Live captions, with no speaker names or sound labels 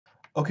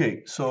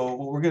Okay, so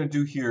what we're going to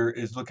do here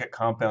is look at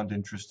compound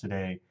interest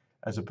today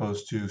as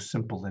opposed to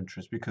simple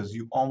interest because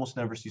you almost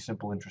never see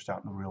simple interest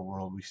out in the real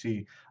world. We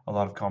see a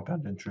lot of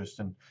compound interest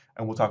and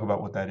we'll talk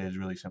about what that is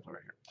really simply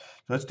right here.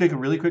 So let's take a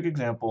really quick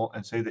example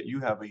and say that you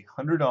have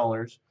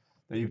 $100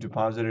 that you've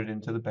deposited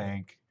into the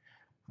bank.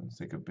 Let's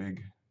take a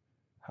big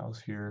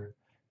house here.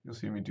 You'll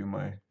see me do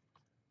my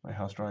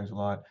house drawings a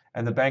lot.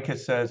 And the bank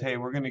has says, hey,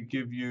 we're going to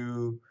give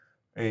you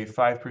a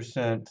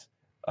 5%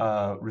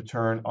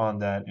 return on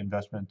that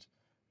investment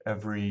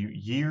every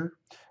year.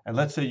 And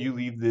let's say you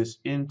leave this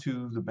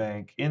into the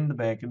bank, in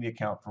the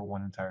account for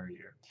one entire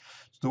year.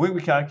 So the way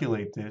we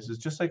calculate this is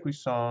just like we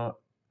saw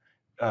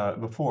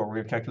before. We're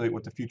going to calculate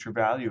what the future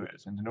value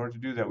is. And in order to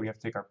do that, we have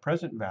to take our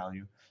present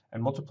value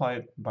and multiply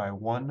it by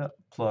 1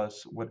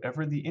 plus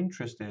whatever the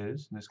interest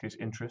is, in this case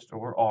interest,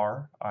 or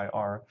R,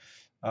 IR,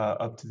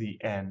 up to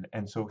the n.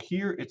 And so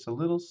here it's a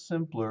little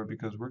simpler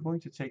because we're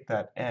going to take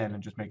that n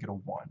and just make it a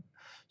 1.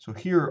 So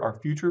here our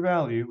future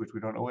value, which we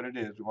don't know what it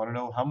is, we want to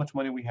know how much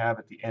money we have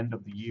at the end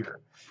of the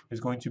year, is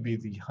going to be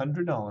the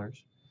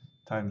 $100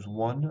 times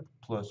 1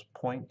 plus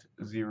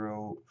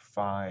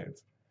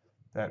 0.05.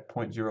 That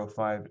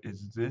 0.05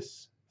 is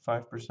this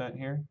 5%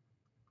 here,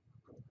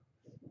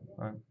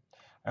 right?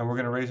 And we're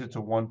going to raise it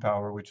to 1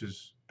 power, which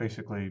is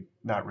basically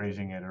not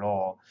raising it at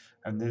all.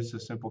 And this is a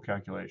simple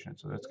calculation.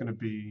 So that's going to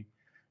be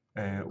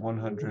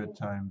 100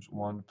 times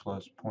 1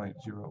 plus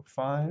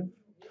 0.05.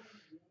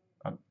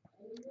 I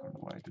don't know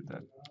why I did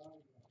that.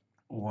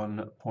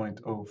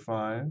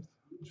 1.05.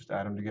 Just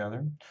add them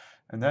together.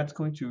 And that's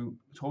going to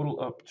total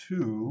up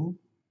to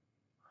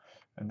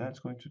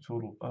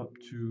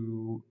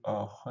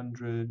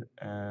 $105.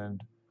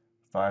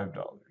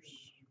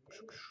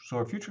 So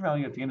our future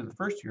value at the end of the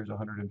first year is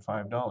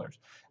 $105.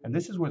 And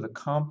this is where the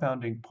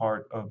compounding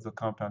part of the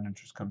compound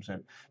interest comes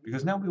in.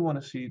 Because now we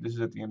want to see, this is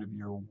at the end of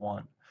year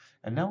 1.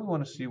 And now we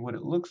want to see what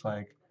it looks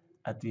like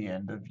at the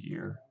end of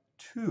year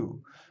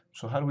 2.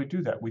 So how do we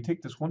do that? We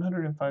take this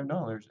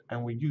 $105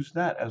 and we use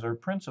that as our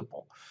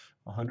principal.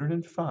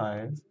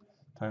 105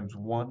 times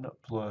 1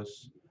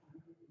 plus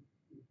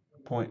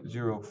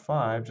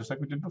 0.05, just like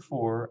we did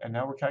before, and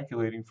now we're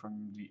calculating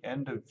from the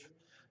end of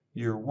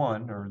year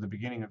 1, or the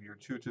beginning of year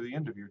 2, to the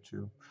end of year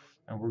 2,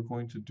 and we're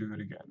going to do it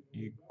again.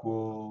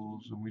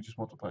 Equals, and we just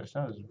multiply this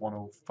out, is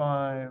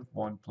 105,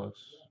 1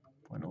 plus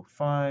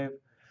 0.05,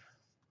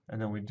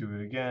 and then we do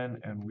it again,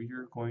 and we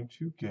are going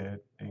to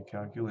get a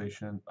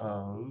calculation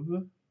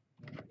of,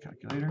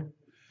 calculator,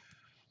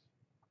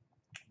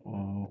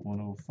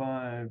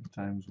 105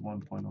 times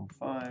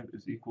 1.05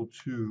 is equal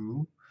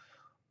to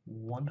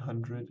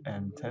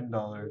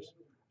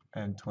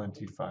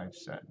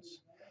 $110.25.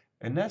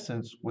 In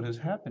essence, what has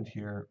happened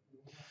here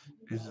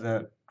is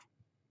that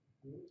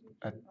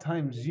at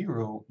time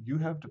 0, you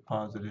have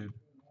deposited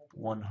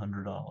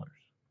 $100.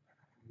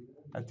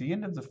 At the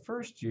end of the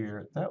first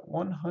year, that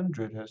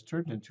 100 has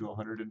turned into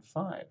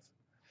 105.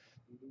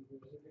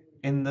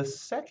 In the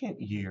second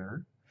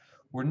year,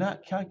 we're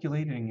not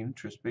calculating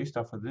interest based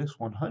off of this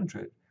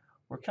 100.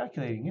 We're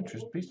calculating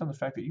interest based on the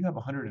fact that you have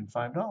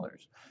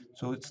 $105.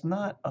 So it's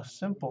not a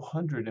simple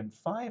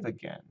 105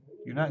 again.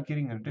 You're not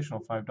getting an additional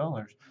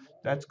 $5.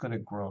 That's going to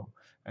grow.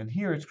 And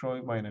here it's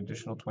growing by an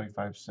additional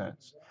 25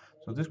 cents.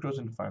 So this grows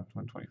into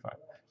 5.25.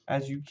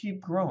 As you keep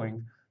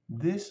growing,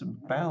 this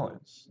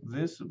balance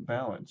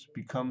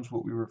becomes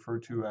what we refer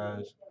to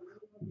as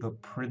the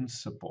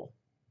principal.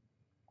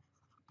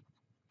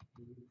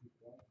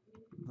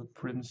 The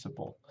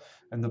principal.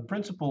 And the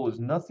principal is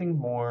nothing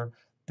more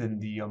than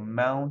the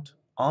amount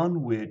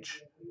on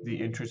which the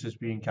interest is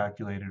being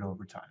calculated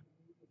over time.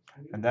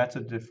 And that's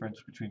a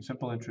difference between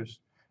simple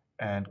interest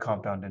and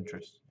compound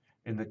interest.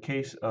 In the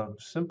case of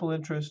simple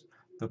interest,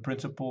 the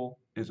principal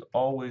is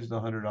always the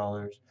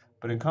 $100,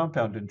 but in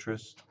compound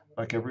interest,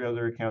 like every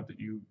other account that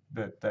you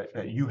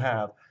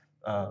have,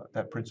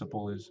 that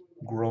principal is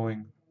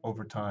growing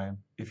over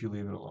time if you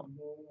leave it alone.